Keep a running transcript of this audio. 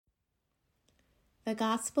The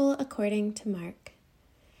Gospel according to Mark.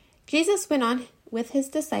 Jesus went on with his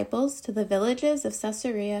disciples to the villages of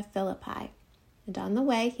Caesarea Philippi, and on the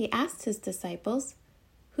way he asked his disciples,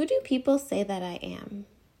 "Who do people say that I am?"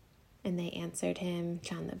 And they answered him,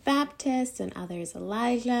 "John the Baptist, and others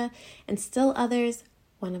Elijah, and still others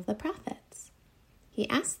one of the prophets." He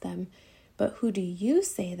asked them, "But who do you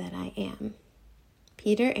say that I am?"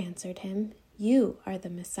 Peter answered him, "You are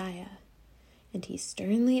the Messiah." And he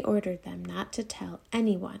sternly ordered them not to tell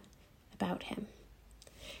anyone about him.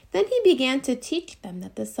 Then he began to teach them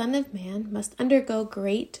that the Son of Man must undergo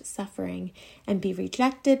great suffering and be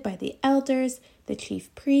rejected by the elders, the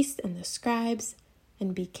chief priests, and the scribes,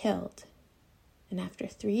 and be killed, and after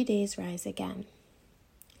 3 days rise again.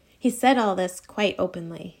 He said all this quite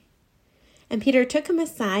openly. And Peter took him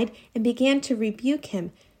aside and began to rebuke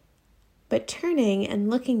him. But turning and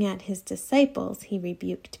looking at his disciples, he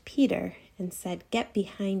rebuked Peter and said, "Get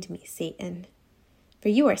behind me, Satan, for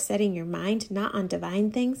you are setting your mind not on divine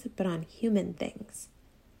things, but on human things."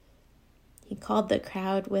 He called the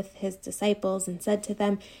crowd with his disciples and said to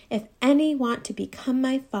them, "If any want to become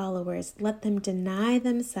my followers, let them deny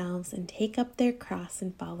themselves and take up their cross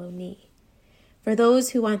and follow me. For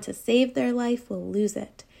those who want to save their life will lose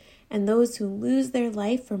it, and those who lose their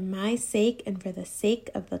life for my sake and for the sake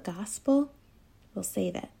of the gospel will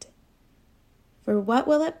save it. For what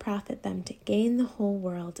will it profit them to gain the whole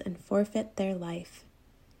world and forfeit their life?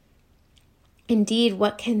 Indeed,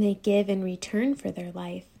 what can they give in return for their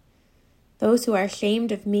life? Those who are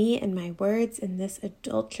ashamed of me and my words in this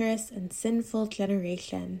adulterous and sinful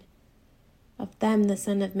generation, of them the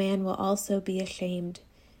Son of Man will also be ashamed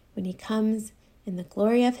when he comes in the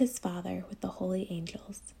glory of his Father with the holy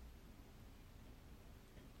angels."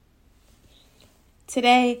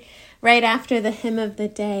 Today, right after the hymn of the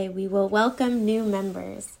day, we will welcome new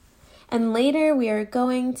members. And later we are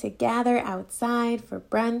going to gather outside for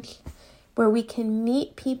brunch, where we can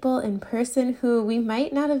meet people in person who we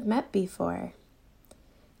might not have met before.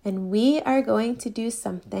 And we are going to do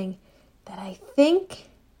something that I think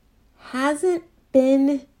hasn't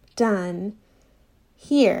been done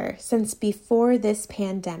here since before this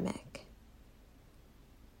pandemic.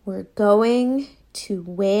 We're going to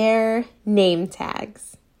wear name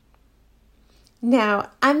tags. Now,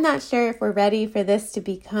 I'm not sure if we're ready for this to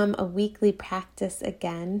become a weekly practice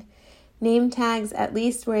again. Name tags, at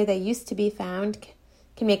least where they used to be found,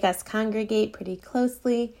 can make us congregate pretty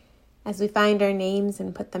closely as we find our names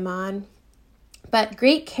and put them on. But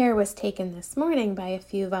great care was taken this morning by a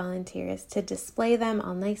few volunteers to display them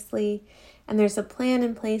all nicely, and there's a plan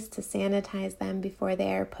in place to sanitize them before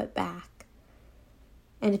they are put back.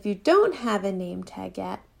 And if you don't have a name tag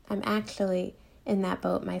yet, I'm actually in that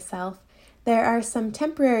boat myself. There are some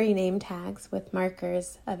temporary name tags with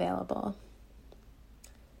markers available.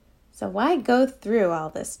 So why go through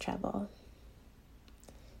all this trouble?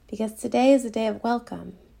 Because today is a day of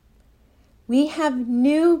welcome. We have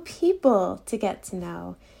new people to get to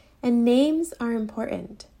know, and names are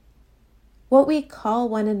important. What we call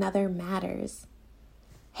one another matters.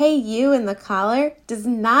 "Hey, you" in the collar does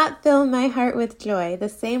not fill my heart with joy the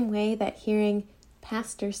same way that hearing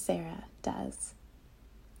Pastor Sarah does.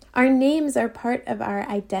 Our names are part of our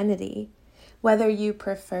identity. Whether you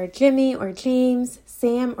prefer Jimmy or James,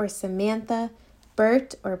 Sam or Samantha,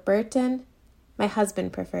 Bert or Burton. My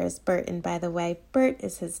husband prefers Burton, by the way. Bert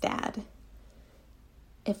is his dad.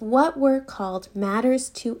 If what we're called matters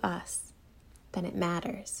to us, then it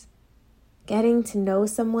matters. Getting to know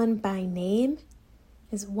someone by name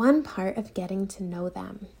is one part of getting to know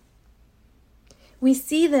them. We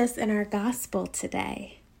see this in our gospel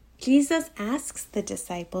today. Jesus asks the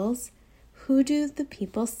disciples, "Who do the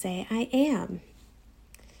people say I am?"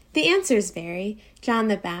 The answers vary. John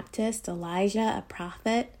the Baptist, Elijah, a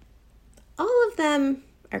prophet. All of them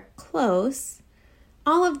are close.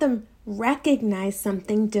 All of them recognize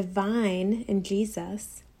something divine in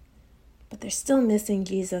Jesus, but they're still missing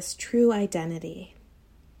Jesus' true identity.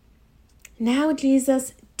 Now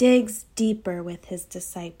Jesus digs deeper with his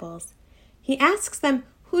disciples. He asks them,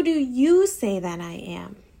 "Who do you say that I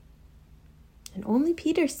am?" And only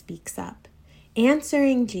Peter speaks up,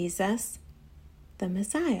 answering Jesus, "The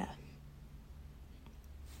Messiah."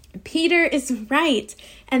 Peter is right,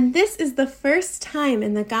 and this is the first time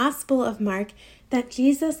in the Gospel of Mark that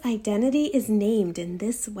Jesus' identity is named in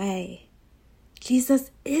this way. Jesus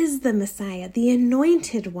is the Messiah, the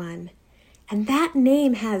Anointed One, and that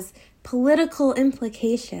name has political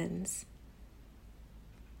implications.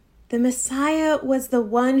 The Messiah was the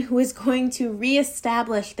one who was going to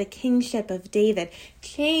reestablish the kingship of David,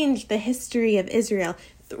 change the history of Israel,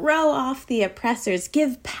 throw off the oppressors,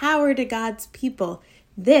 give power to God's people.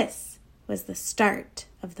 This was the start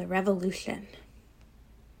of the revolution.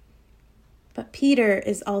 But Peter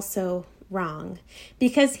is also wrong,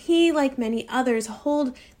 because he, like many others,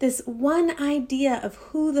 hold this one idea of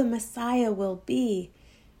who the Messiah will be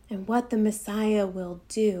and what the Messiah will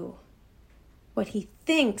do, what he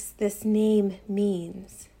thinks this name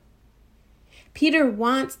means. Peter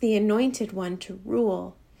wants the Anointed One to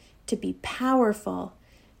rule, to be powerful,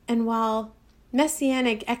 and while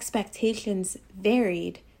messianic expectations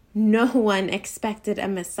varied, no one expected a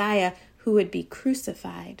Messiah who would be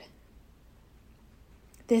crucified.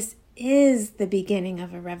 This is the beginning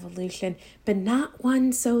of a revolution, but not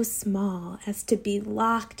one so small as to be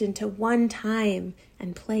locked into one time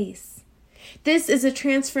and place. This is a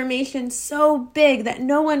transformation so big that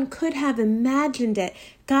no one could have imagined it.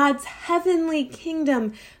 God's heavenly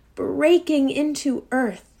kingdom breaking into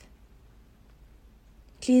earth.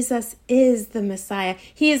 Jesus is the Messiah.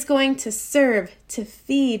 He is going to serve, to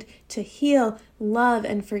feed, to heal, love,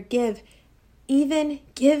 and forgive, even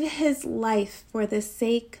give his life for the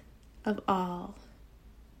sake of all.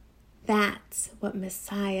 That's what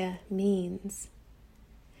Messiah means.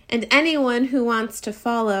 And anyone who wants to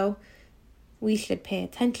follow, we should pay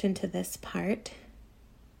attention to this part,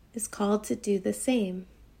 is called to do the same.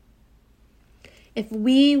 If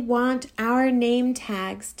we want our name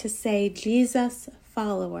tags to say Jesus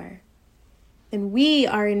follower, then we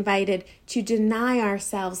are invited to deny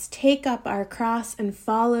ourselves, take up our cross, and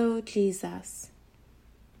follow Jesus.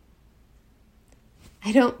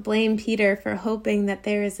 I don't blame Peter for hoping that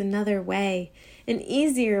there is another way, an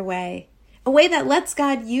easier way, a way that lets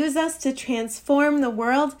God use us to transform the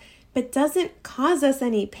world, but doesn't cause us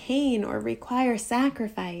any pain or require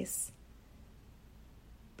sacrifice.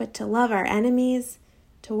 But to love our enemies,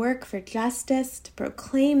 to work for justice, to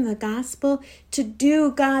proclaim the gospel, to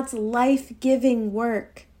do God's life-giving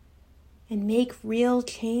work, and make real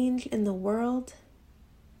change in the world,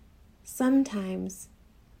 sometimes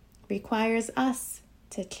requires us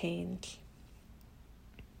to change.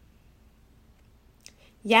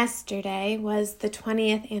 Yesterday was the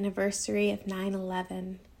 20th anniversary of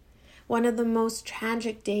 9/11, one of the most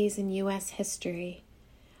tragic days in U.S. history,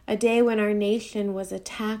 a day when our nation was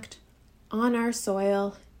attacked on our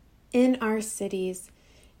soil, in our cities,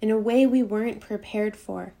 in a way we weren't prepared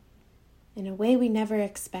for, in a way we never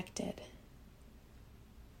expected.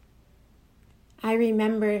 I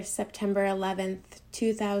remember September 11th,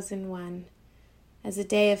 2001, as a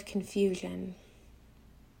day of confusion.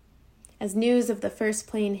 As news of the first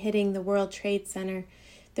plane hitting the World Trade Center,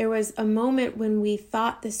 there was a moment when we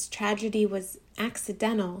thought this tragedy was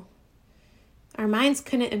accidental. Our minds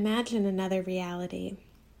couldn't imagine another reality.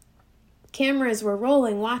 Cameras were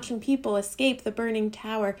rolling, watching people escape the burning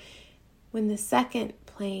tower when the second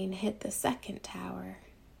plane hit the second tower.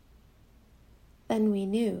 Then we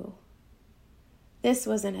knew. This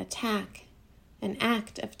was an attack, an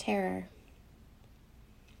act of terror.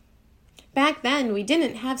 Back then, we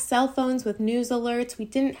didn't have cell phones with news alerts. We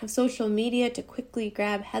didn't have social media to quickly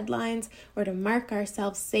grab headlines or to mark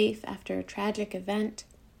ourselves safe after a tragic event.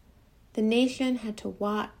 The nation had to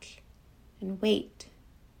watch and wait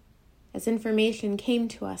as information came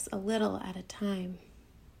to us a little at a time.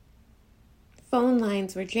 Phone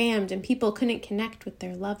lines were jammed and people couldn't connect with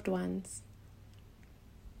their loved ones.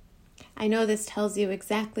 I know this tells you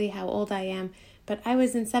exactly how old I am, but I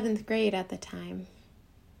was in 7th grade at the time.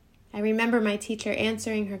 I remember my teacher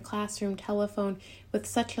answering her classroom telephone with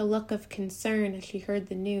such a look of concern as she heard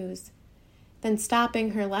the news, then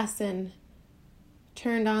stopping her lesson,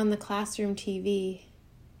 turned on the classroom TV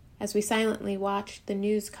as we silently watched the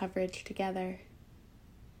news coverage together.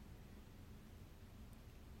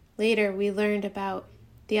 Later, we learned about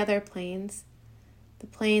the other planes, the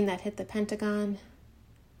plane that hit the Pentagon,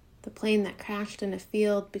 the plane that crashed in a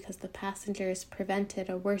field because the passengers prevented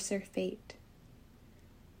a worser fate.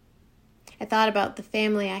 I thought about the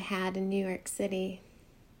family I had in New York City.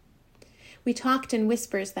 We talked in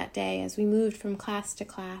whispers that day as we moved from class to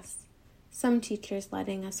class, some teachers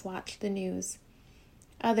letting us watch the news,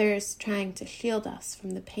 others trying to shield us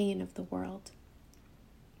from the pain of the world.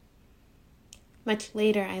 Much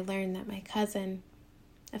later, I learned that my cousin,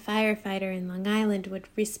 a firefighter in Long Island, would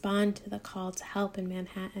respond to the call to help in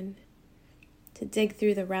Manhattan, to dig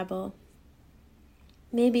through the rubble,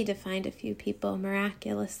 maybe to find a few people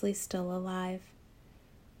miraculously still alive,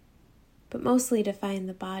 but mostly to find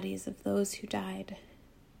the bodies of those who died,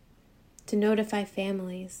 to notify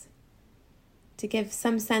families, to give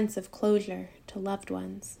some sense of closure to loved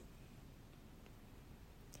ones.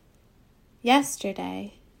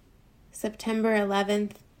 Yesterday, September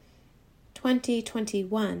 11th,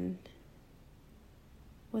 2021,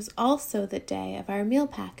 was also the day of our meal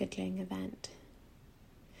packaging event.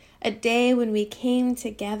 A day when we came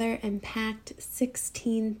together and packed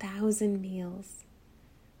 16,000 meals.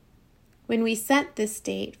 When we set this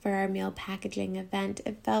date for our meal packaging event,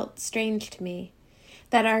 it felt strange to me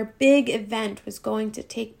that our big event was going to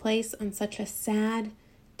take place on such a sad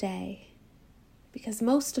day. Because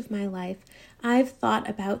most of my life, I've thought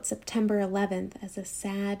about September 11th as a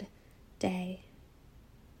sad day.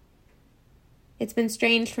 It's been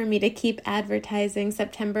strange for me to keep advertising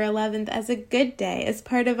September 11th as a good day, as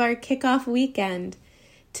part of our kickoff weekend,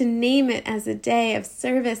 to name it as a day of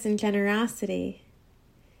service and generosity.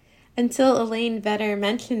 Until Elaine Vedder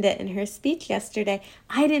mentioned it in her speech yesterday,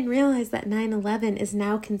 I didn't realize that 9/11 is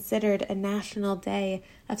now considered a national day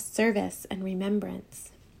of service and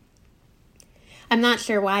remembrance. I'm not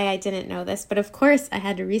sure why I didn't know this, but of course I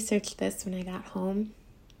had to research this when I got home.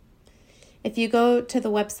 If you go to the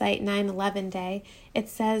website 9/11 Day, it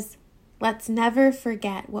says, "Let's never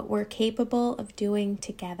forget what we're capable of doing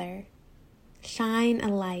together. Shine a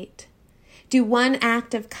light. Do one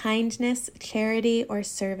act of kindness, charity, or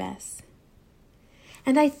service."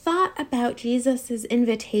 And I thought about Jesus'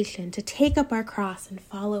 invitation to take up our cross and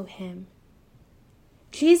follow him.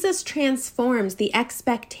 Jesus transforms the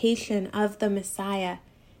expectation of the Messiah,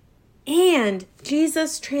 and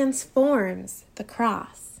Jesus transforms the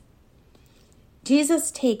cross.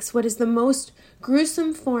 Jesus takes what is the most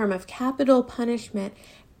gruesome form of capital punishment,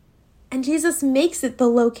 and Jesus makes it the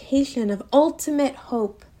location of ultimate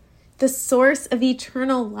hope, the source of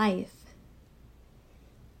eternal life.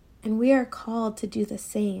 And we are called to do the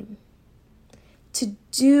same, to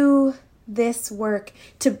do this work,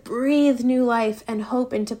 to breathe new life and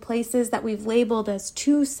hope into places that we've labeled as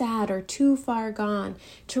too sad or too far gone,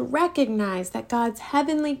 to recognize that God's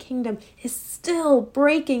heavenly kingdom is still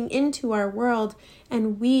breaking into our world,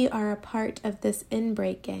 and we are a part of this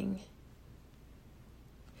inbreaking.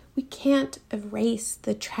 We can't erase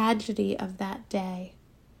the tragedy of that day,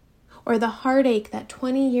 or the heartache that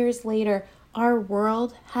 20 years later, our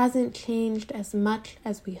world hasn't changed as much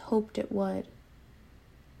as we hoped it would.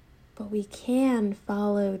 But we can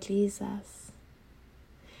follow Jesus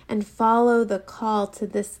and follow the call to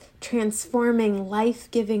this transforming,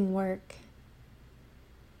 life-giving work.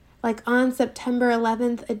 Like on September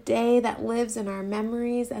 11th, a day that lives in our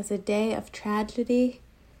memories as a day of tragedy,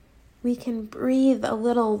 we can breathe a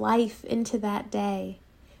little life into that day.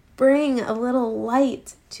 Bring a little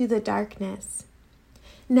light to the darkness.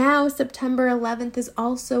 Now, September 11th is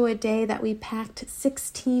also a day that we packed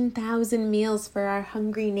 16,000 meals for our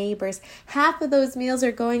hungry neighbors. Half of those meals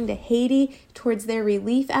are going to Haiti towards their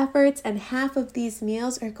relief efforts, and half of these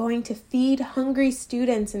meals are going to feed hungry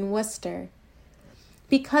students in Worcester.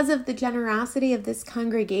 Because of the generosity of this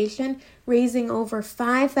congregation, raising over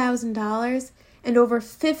 $5,000 and over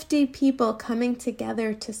 50 people coming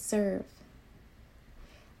together to serve.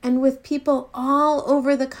 And with people all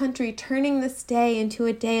over the country turning this day into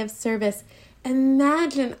a day of service,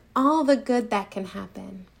 imagine all the good that can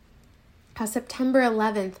happen. How September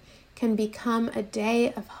 11th can become a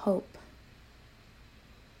day of hope.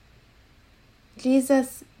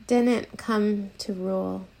 Jesus didn't come to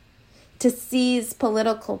rule, to seize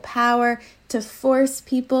political power, to force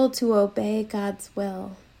people to obey God's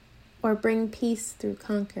will, or bring peace through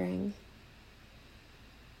conquering.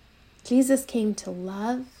 Jesus came to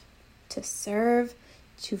love, to serve,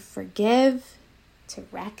 to forgive, to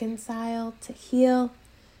reconcile, to heal,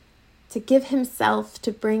 to give himself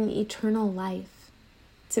to bring eternal life,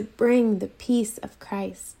 to bring the peace of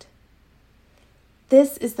Christ.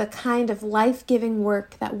 This is the kind of life-giving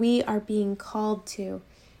work that we are being called to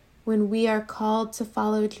when we are called to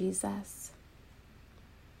follow Jesus.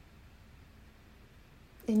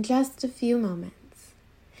 In just a few moments,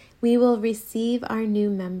 we will receive our new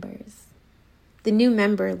members. The new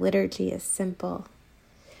member liturgy is simple.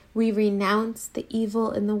 We renounce the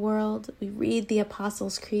evil in the world, we read the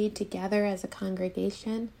Apostles' Creed together as a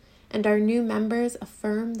congregation, and our new members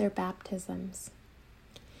affirm their baptisms.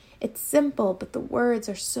 It's simple, but the words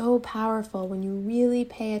are so powerful when you really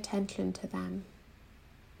pay attention to them.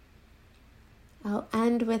 I'll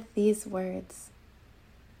end with these words.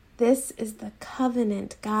 This is the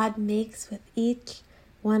covenant God makes with each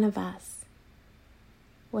one of us.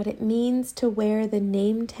 What it means to wear the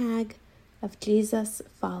name tag of Jesus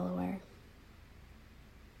follower.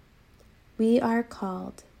 We are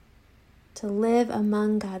called to live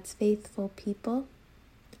among God's faithful people,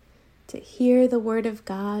 to hear the word of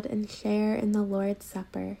God and share in the Lord's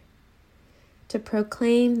Supper, to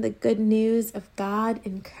proclaim the good news of God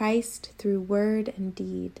in Christ through word and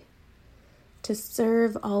deed, to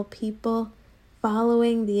serve all people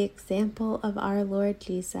following the example of our Lord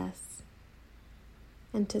Jesus,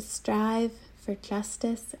 and to strive for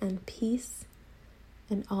justice and peace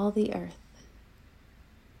in all the earth.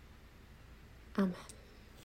 Amen.